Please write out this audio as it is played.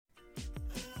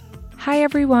Hi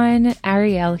everyone,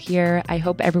 Ariel here. I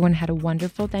hope everyone had a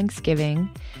wonderful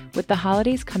Thanksgiving. With the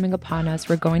holidays coming upon us,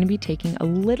 we're going to be taking a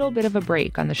little bit of a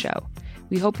break on the show.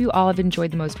 We hope you all have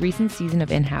enjoyed the most recent season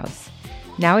of In-House.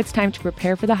 Now it's time to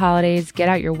prepare for the holidays, get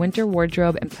out your winter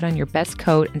wardrobe, and put on your best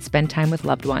coat and spend time with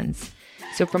loved ones.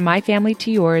 So from my family to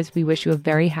yours, we wish you a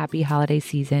very happy holiday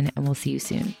season, and we'll see you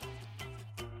soon.